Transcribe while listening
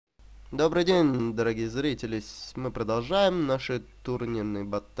Добрый день, дорогие зрители. Мы продолжаем наши турнирные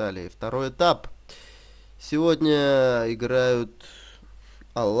баталии. Второй этап. Сегодня играют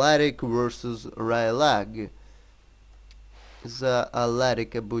Аларик vs Раилаг. За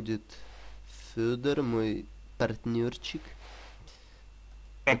Аларика будет Федор, мой партнерчик.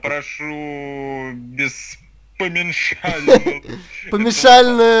 Попрошу без помешательных.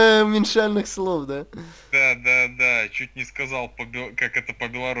 Помешальных слов, да? Да. Чуть не сказал, как это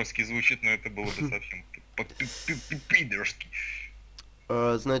по-белорусски звучит, но это было бы совсем по-пидорски.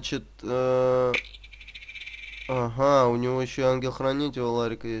 Значит, ага, у него еще ангел-хранитель у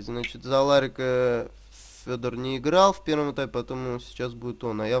Аларика есть. Значит, за Аларика Федор не играл в первом этапе, поэтому сейчас будет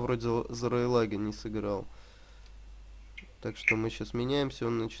он. А я вроде за Раилага не сыграл. Так что мы сейчас меняемся,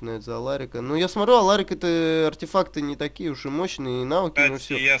 он начинает за Аларика. Ну, я смотрю, Аларик это артефакты не такие уж и мощные, и навыки у него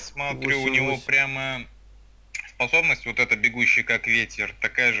Кстати, все я смотрю, у него прямо способность вот эта бегущая как ветер,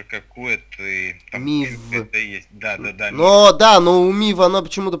 такая же, как у этой. Там Мив. это есть. Да. Но у Мива она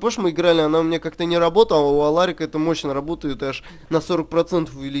почему-то, помнишь, мы играли, она у меня как-то не работала, а у Аларика это мощно работает, аж на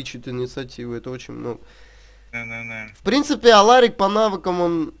 40% увеличивает инициативу, это очень много. Да. В принципе, Аларик по навыкам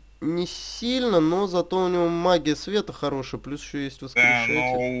он не сильно, но зато у него магия света хорошая, плюс еще есть воскрешатель. Да,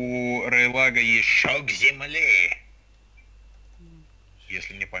 но у Рейлага есть шок земли.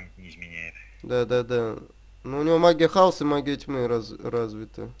 Если мне память не изменяет. Да. Но у него магия хаоса и магия тьмы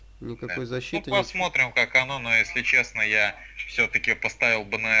развита. Никакой защиты Ну, нет. посмотрим, как оно, но если честно, я все-таки поставил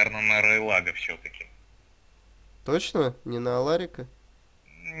бы, наверное, на Рейлага все-таки. Точно? Не на Аларика?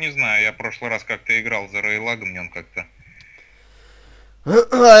 Не знаю, я в прошлый раз как-то играл за Рейлагом, мне он как-то...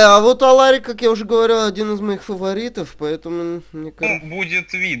 А вот Аларик, как я уже говорил, один из моих фаворитов, поэтому мне кажется... Ну,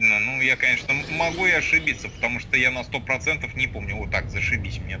 будет видно. Ну, я, конечно, могу и ошибиться, потому что я на 100% не помню. Вот так,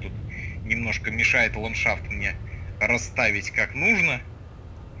 зашибись. Мне тут немножко мешает ландшафт мне расставить как нужно.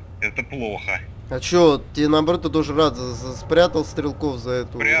 Это плохо. А чё, тебе наоборот, ты тоже рад, спрятал стрелков за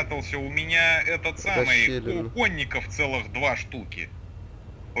эту... Прятался. У меня этот самый... расщелину. У конников целых 2 штуки.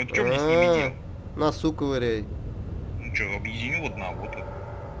 Вот что мне с ними делать? Носу ковыряй. Ну что, объединю в одного тут.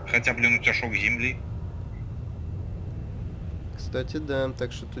 Хотя, блин, у тебя шок земли. Кстати, да,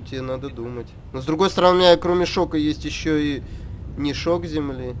 так что тут тебе надо думать. Но с другой стороны, у меня кроме шока есть еще и не шок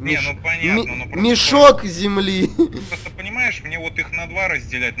земли. Не, ну понятно, но просто... Мешок земли. Просто понимаешь, мне вот их на 2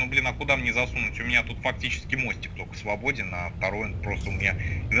 разделять, ну блин, а куда мне засунуть? У меня тут фактически мостик только свободен, а второй он просто у меня,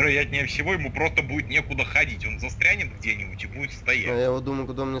 вероятнее всего, ему просто будет некуда ходить. Он застрянет где-нибудь и будет стоять. А я вот думаю,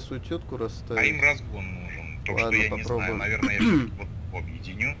 куда мне свою тетку А расставить. им разгон нужен. То, Ладно, что я попробуем. не знаю, наверное, я все-таки вот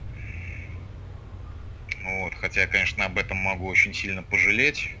объединю. Вот, хотя я, конечно, об этом могу очень сильно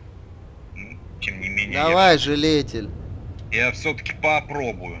пожалеть. Ну, тем не менее, Давай, жалетель. я все-таки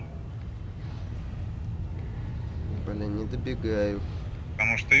попробую. Блин, не добегаю.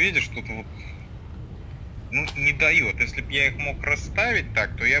 Потому что, видишь, тут вот, ну, не дает. Если бы я их мог расставить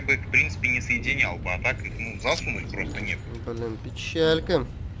так, то я бы их, в принципе, не соединял бы. А так их, ну, засунуть просто нет. Блин, печалька.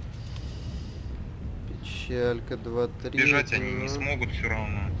 Печалька, 2-3. Бежать они не смогут все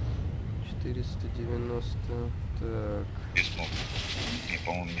равно. 490. Так. Не смогут. Не,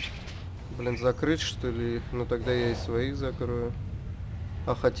 по-моему, не смогут. Блин, закрыть что ли их? Ну тогда я и своих закрою.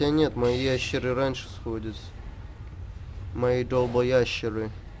 А хотя нет, мои ящеры раньше сходятся. Мои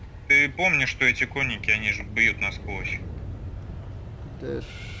долбоящеры. Ты помнишь, что эти конники, они же бьют насквозь? Да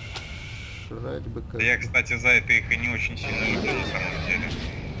шрать бы как. Я, кстати, за это их и не очень сильно люблю, на самом деле.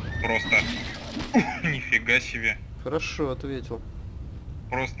 Просто... Нифига себе. Хорошо, ответил.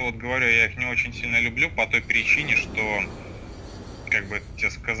 Просто вот говорю, я их не очень сильно люблю по той причине, что... Как бы тебе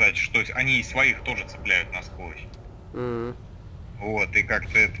сказать, что они и своих тоже цепляют насквозь. Вот, и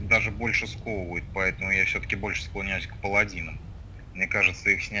как-то это даже больше сковывает, поэтому я все-таки больше склоняюсь к паладинам. Мне кажется,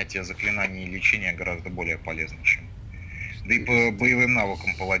 их снятие заклинаний и лечения гораздо более полезно, чем... Да и по боевым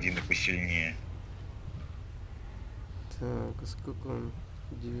навыкам паладины посильнее. Так, а сколько он?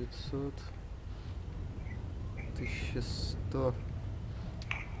 900. 1100.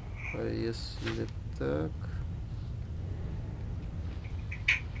 А если так...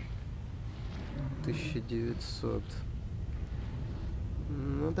 1900.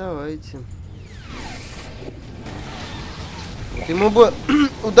 Ну давайте. Вот ему бы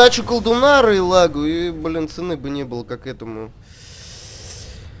удачу колдуна Рейлагу, и, блин, цены бы не было, как этому.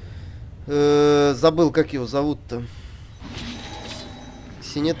 Забыл, как его зовут-то.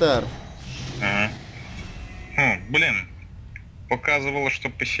 Синитар. Ага. Блин. Показывало, что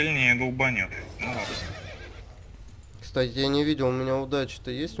посильнее долбанет. Ну ладно. Кстати, я не видел, у меня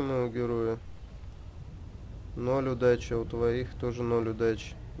удача-то есть у моего героя? 0 удачи, а у твоих тоже 0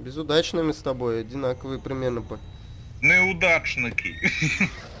 удачи. Безудачными с тобой, одинаковые примерно по... Неудачники.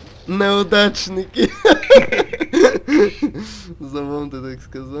 Неудачники. Забавно ты так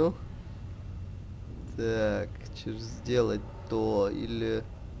сказал. Так, что же сделать то? Или...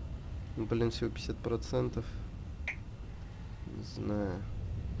 Ну, блин, всего 50%. Не знаю.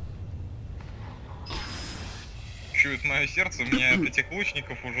 Чует мое сердце, у меня от этих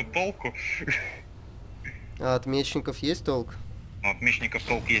лучников уже толку. А от мечников есть толк? Но от мечников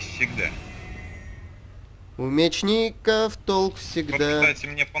толк есть всегда. У мечников толк Вот, всегда. кстати,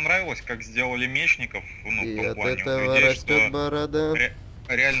 мне понравилось, как сделали мечников, ну, И в том от плане, этого у людей, растет что борода.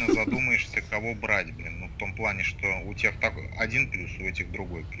 реально задумаешься, кого брать, блин. Ну, в том плане, что у тех один плюс, у этих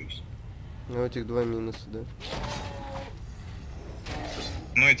другой плюс. А у этих два минуса, да?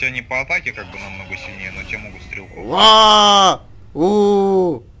 Ну, эти они по атаке как бы намного сильнее, но те могут стрелку. Ва!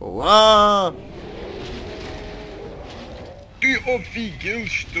 Ты офигел,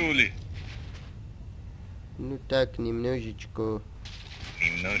 что ли? Ну так, немножечко.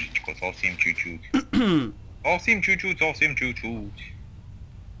 Немножечко, совсем чуть-чуть. Совсем чуть-чуть, совсем чуть-чуть.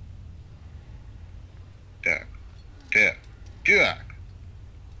 Так, так, так.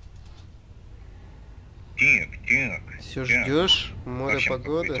 Так. Все ждешь? Море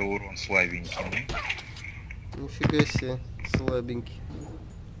погоды. Это урон слабенький, да? Нифига себе, слабенький.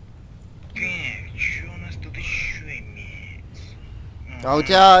 Так, что у нас тут еще имеется? А у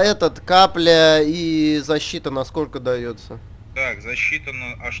тебя этот капля и защита на сколько дается? Так, защита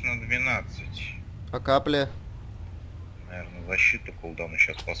аж на 12. А капля? Наверное, защита кулдауна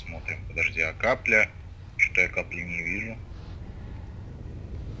сейчас посмотрим. Подожди, а капля? Что-то я капли не вижу.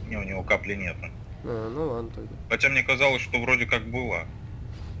 Не, у него капли нету. А, ну ладно тогда. Хотя мне казалось, что вроде как была.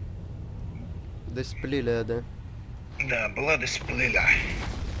 Дисплея, да? Да, была дисплея.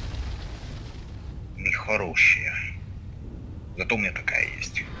 Нехорошая. Зато у меня такая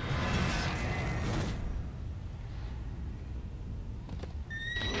есть.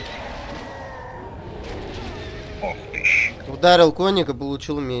 Ох ты ж. Ударил конника,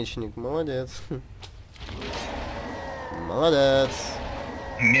 получил мечник. Молодец. Молодец.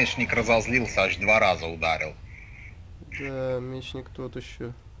 Мечник разозлился, аж 2 раза ударил. Да, мечник тот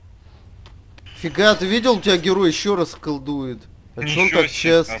еще. Фига, ты видел, у тебя герой еще раз колдует? А чё он так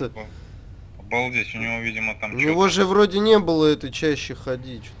часто? Обалдеть, у него, видимо, там... У него же вроде не было это чаще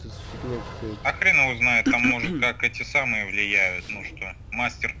ходить. Что-то за фигня какая-то. А хрен его знает, там может как эти самые влияют. Ну что,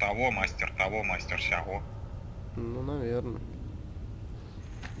 мастер того, мастер сяго. Ну, наверное.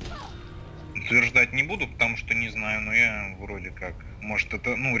 Утверждать не буду, потому что не знаю, но я вроде как... Может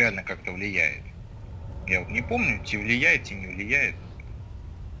это, ну, реально как-то влияет. Я вот не помню, те влияет, те не влияет.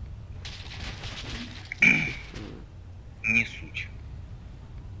 Не суть.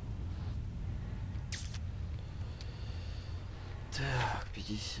 Так,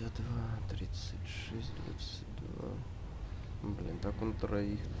 52, 36, 22. Блин, так он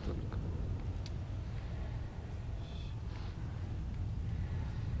троих только.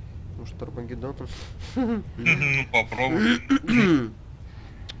 Может, Армагеддон? Ну, попробуй.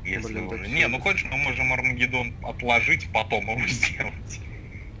 Если Блин, уже... так Не, ну хочешь, мы можем Армагеддон отложить, потом его сделать.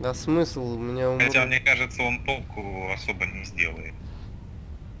 А смысл? У меня Хотя, мне кажется, он толку особо не сделает.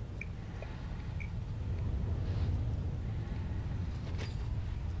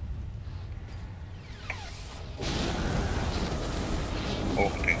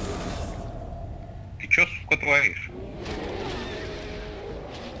 Ох ты. Ты чё, сука, творишь?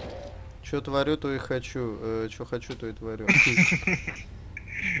 Чё творю, то и хочу. Чё хочу, то и творю.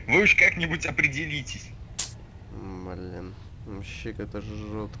 Вы уж как-нибудь определитесь. Блин. Вообще как-то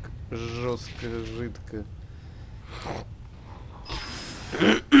жестко, жидко.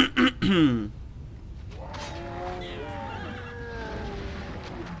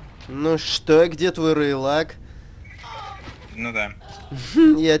 Ну что, где твой Раилаг? Ну да.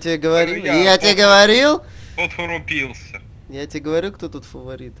 Я тебе говорил. Я тебе говорил? Подхрупился. Я тебе говорю, кто тут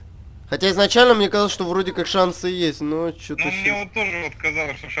фаворит. Хотя изначально мне казалось, что вроде как шансы есть, но что-то... Ну мне вот тоже вот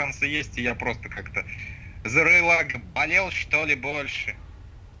казалось, что шансы есть, и я просто как-то за Раилага болел, что ли, больше.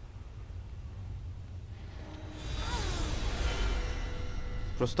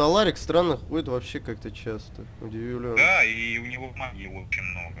 Просто Аларик странно ходит вообще как-то часто. Удивлен. Да, и у него магии очень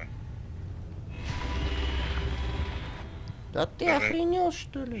много. Да ты Даже- охренел,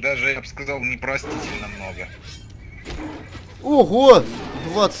 что ли? Даже, я бы сказал, непростительно много. Ого!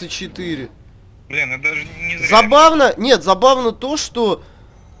 24. Блин, это даже не зря. Забавно, нет, забавно то, что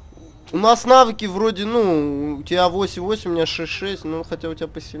у нас навыки вроде, ну, у тебя 8-8, у меня 6-6, ну, хотя у тебя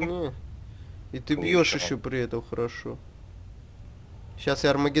посильнее. И ты бьешь еще при этом хорошо. Сейчас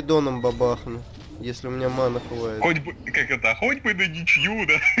я Армагеддоном бабахну, если у меня мана хватит. Хоть бы, как это, хоть бы на ничью,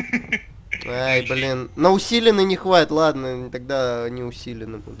 да? Ай, блин. На усиленный не хватит, ладно, тогда не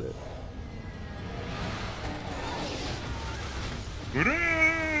усиленный буду.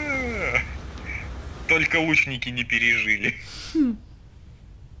 Ура! Только лучники не пережили.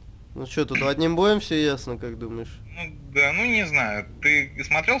 Ну что, тут одним боем все ясно, как думаешь? Ну да, ну не знаю. Ты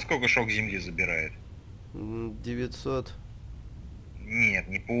смотрел, сколько шок земли забирает? 900. Нет,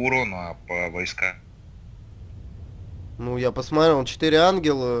 не по урону, а по войска. Ну, я посмотрел, 4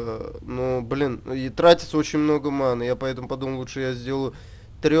 ангела, ну, блин, и тратится очень много маны. Я поэтому подумал, лучше я сделаю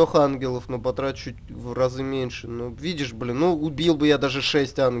 3 ангелов, но потрачу чуть в разы меньше. Ну, видишь, блин, ну, убил бы я даже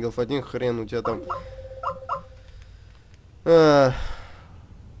 6 ангелов, один хрен у тебя там. В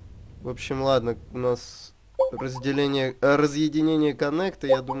общем, ладно, у нас разъединение коннекта,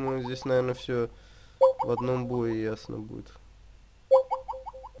 я думаю, здесь, наверное, все в одном бое ясно будет.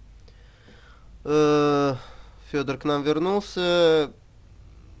 Федор к нам вернулся.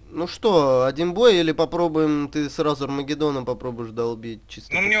 Ну что, один бой или попробуем, ты сразу Армагеддоном попробуешь долбить?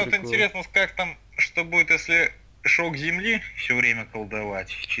 Чисто Ну по мне вот приколу. интересно, как там, что будет, если шок земли все время колдовать,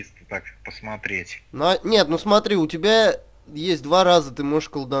 чисто так посмотреть. Нет, ну смотри, у тебя есть 2 раза ты можешь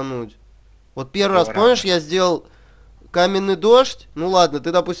колдануть. Вот первый раз, 2 помнишь, раза. я сделал каменный дождь. Ну ладно,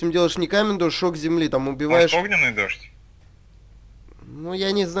 ты, допустим, делаешь не каменный дождь, шок земли, там убиваешь... Может, огненный дождь? Ну,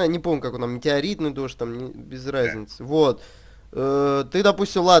 я не знаю, не помню, как он там, метеоритный дождь, там, без разницы. Вот. Ты,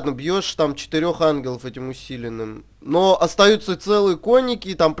 допустим, ладно, бьешь там 4 ангелов этим усиленным. Но остаются целые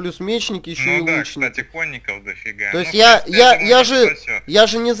конники, там плюс мечники, еще и Ну да, лучники. кстати, конников дофига. То есть Ну, я, в принципе, я думаю, спасет.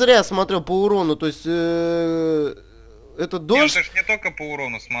 же не зря смотрел по урону, то есть этот Нет, дождь... ты ж не только по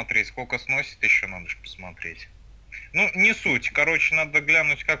урону смотри, сколько сносит, еще надо же посмотреть. Ну, не суть. Короче, надо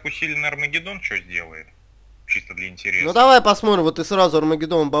глянуть, как усиленный Армагеддон что сделает. Чисто для интереса. Ну давай посмотрим, вот ты сразу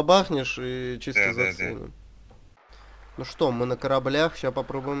Армагеддон бабахнешь и чисто Да. заценим. Ну что, мы на кораблях, сейчас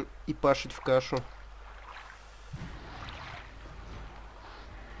попробуем и пашить в кашу.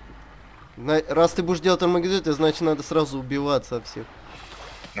 Раз ты будешь делать Армагеддон, значит надо сразу убиваться всех.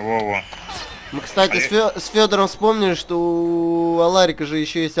 Во-во. Мы, кстати, с Федором вспомнили, что у Аларика же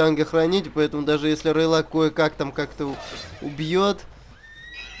еще есть ангел-хранитель, поэтому даже если Раилаг кое-как там как-то убьет...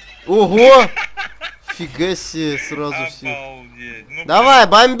 Ого! Фига себе, сразу все. Обалдеть. Ну, Давай,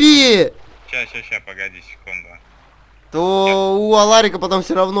 бомби! Ща, погоди секунду. То у Аларика потом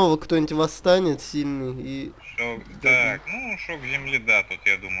все равно кто-нибудь восстанет сильный и... Шок, Да. так, ну, шок земли, да, тут,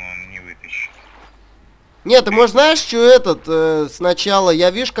 я думаю, он не вытащит. Нет, ты можешь, знаешь, что этот, сначала,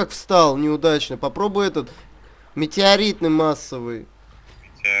 я видишь, как встал неудачно, попробуй этот, метеоритный массовый.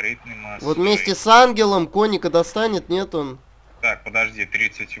 Метеоритный массовый. Вот вместе с ангелом коника достанет, нет он? Так, подожди,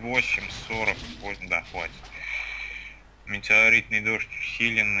 38, 48, да, хватит. Метеоритный дождь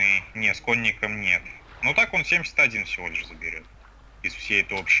усиленный. Не, с конником нет. Ну так он 71 всего лишь заберет. Из всей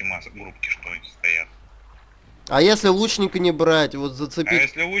этой общей массы группки, что стоят. А если лучника не брать, вот А зацепить...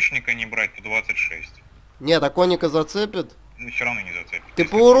 если лучника не брать, то 26. Нет, а коника зацепит? Ну все равно не зацепит. Ты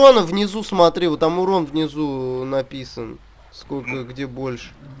Если по урону внизу смотри, вот там урон внизу написан. Сколько, где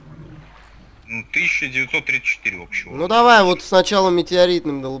больше. Ну, 1934 общего. Ну давай, вот сначала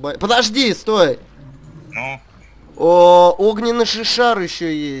метеоритным долбай. Подожди, стой! Ну, О, огненный шар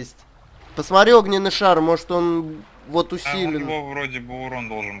еще есть. Посмотри огненный шар, может он вот а у усилен. него вроде бы урон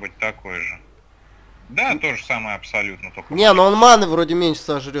должен быть такой же. Да, то же самое абсолютно, только... Не, но он маны вроде меньше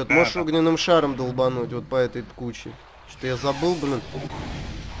сожрет. Да, Можешь да. огненным шаром долбануть вот по этой куче. Что я забыл, блин.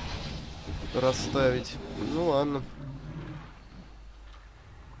 Расставить. Ну ладно.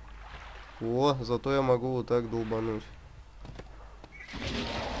 О, зато я могу вот так долбануть.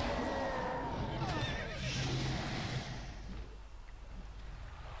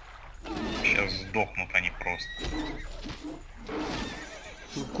 Сейчас сдохнут они просто.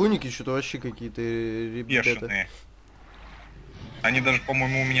 Ну, коники что-то вообще какие-то ребята. Бешеные. Они даже,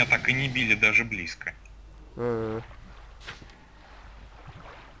 по-моему, у меня так и не били, даже близко.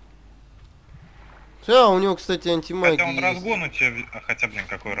 Все, у него, кстати, антимаги Хотя он есть. разгон у тебя... А хотя, блин,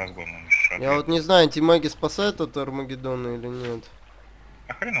 какой разгон? Он же Я вот не знаю, антимаги спасают от Армагеддона или нет.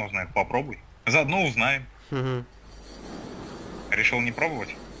 А хрен его знает, попробуй. Заодно узнаем. Мгм. Решил не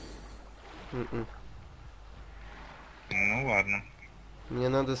пробовать? Мгм. Ну ладно. Мне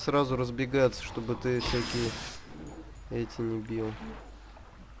надо сразу разбегаться, чтобы ты всякие эти не бил.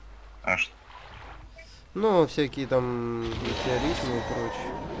 А что? Ну, всякие там метеоритные и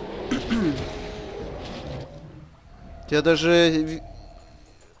прочее. Тебя даже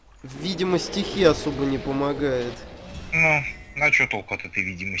видимость стихии особо не помогает. Ну, а что толку от этой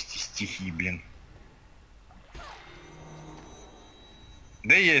видимости стихии, блин?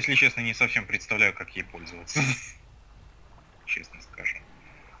 Да и я, если честно, не совсем представляю, как ей пользоваться. Честно скажу.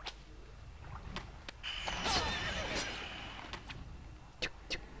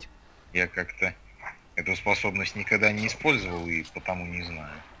 Я как-то эту способность никогда не использовал и потому не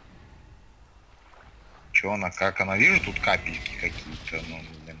знаю. Чё она, как она, вижу, тут капельки какие-то, ну,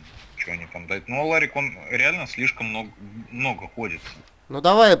 блин, что они там дают. Ну, Аларик, он реально слишком много ходит. Ну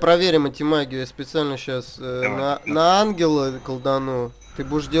давай проверим эти магию. Я специально сейчас на ангела колдану. Ты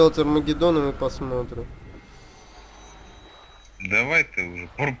будешь делать Армагеддон, и мы посмотрим. Давай ты уже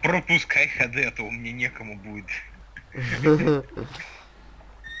пропускай ходы, а то у меня некому будет.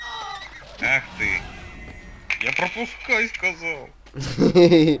 Ах ты. Я пропускай сказал.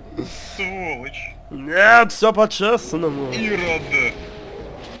 Сволочь. Нет, все по-честному. Ирода.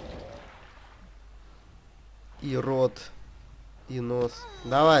 И рот. И нос.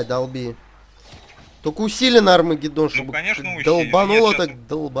 Давай, долби. Только усиленно Армагеддон, чтобы Ну, конечно, усиленно. долбануло, Сейчас... так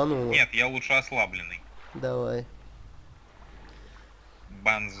долбануло. Нет, я лучше ослабленный. Давай.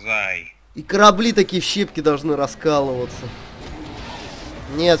 Банзай. И корабли такие в щепки должны раскалываться.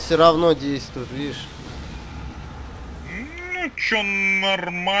 Нет, все равно действует, видишь. Ну, чё,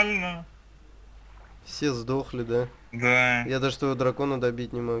 нормально. Все сдохли, да? Да. Я даже твоего дракона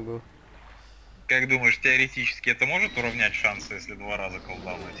добить не могу. Как думаешь, теоретически это может уравнять шансы, если 2 раза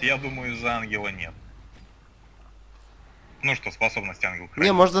колдовать? Я думаю, из-за ангела нет. Ну что, способность ангел хранит.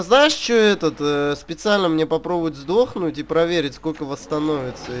 Не, можно, знаешь, что этот, специально мне попробовать сдохнуть и проверить, сколько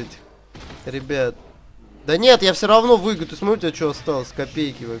восстановится этих ребят. Да нет, я все равно выиграю. Ты смотри, у тебя что осталось?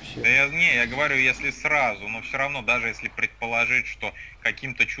 Копейки вообще. Да я говорю, если сразу, но все равно, даже если предположить, что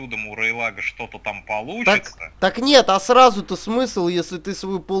каким-то чудом у Раилага что-то там получится. Так нет, а сразу-то смысл, если ты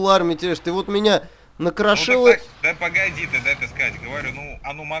свою полуармию теряешь? Ты вот меня накрошил. Ну, да погоди ты, дай ты сказать. Говорю, ну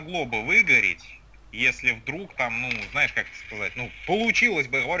оно могло бы выгореть, если вдруг там, ну, знаешь, как сказать, ну, получилось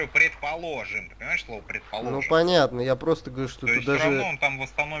бы, говорю, предположим. Ты понимаешь слово предположим? Ну понятно, я просто говорю, что То тут есть даже... все равно он там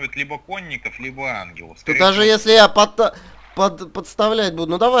восстановит либо конников, либо ангелов. Тут даже если я подставлять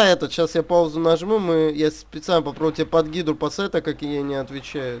буду... Ну давай этот, сейчас я паузу нажму, я специально попробую тебе под гидру поставить, так как ей не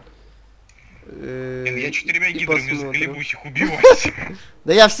отвечают. Я 4 гидрами заколебусь их убивать.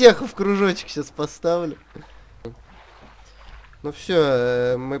 Да я всех в кружочек сейчас поставлю. Ну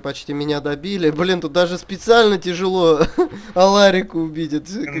все, мы почти меня добили. Блин, тут даже специально тяжело Аларику убить.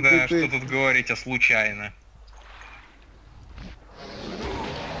 Да, что тут говорить, а случайно.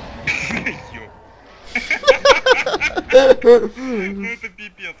 Ну это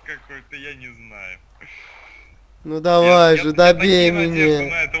пипец какой-то, я не знаю. Ну давай же, добей меня. Я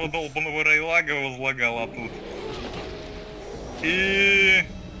на этого долбаного Раилага возлагал, а тут... И...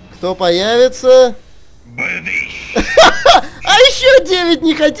 Кто появится? Бэдыщ! А еще 9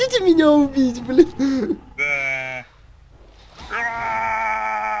 не хотите меня убить, блин? Да.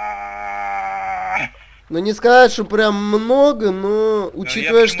 Ну не сказать, что прям много, но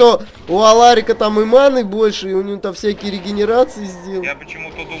учитывая, что у Аларика там и маны больше, и у него там всякие регенерации сделал. Я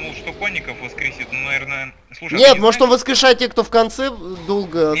почему-то думал, что конников воскресит, но, наверное... Слушай, нет, может он воскрешает тех, кто в конце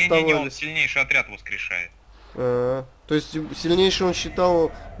долго оставались. Не, он сильнейший отряд воскрешает. То есть сильнейший он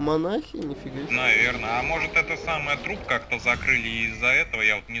считал монахи? Нифига себе. Наверное. А может это самое труп как-то закрыли из-за этого?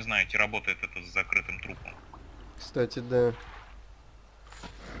 Я вот не знаю, работает это с закрытым трупом. Кстати, да.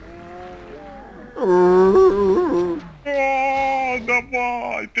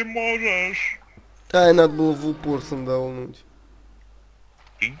 Давай, ты можешь. Ай, надо было в упор сандалнуть.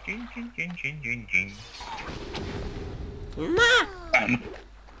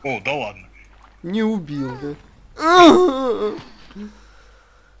 О, да ладно. Не убил, да?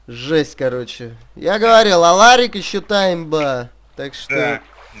 Жесть, короче. Я говорил, Аларик еще таймба. Так что... Да.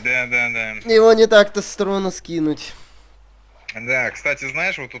 Его не так-то строго скинуть. Да, кстати,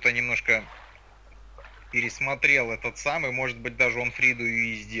 знаешь, вот тут я немножко пересмотрел этот самый, может быть, даже он Фриду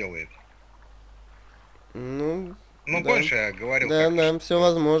и сделает. Ну, да. Больше я говорил. Да, все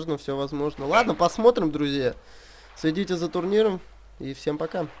возможно, все возможно. Ладно, посмотрим, друзья. Следите за турниром и всем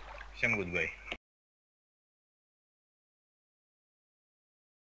пока. Всем goodbye.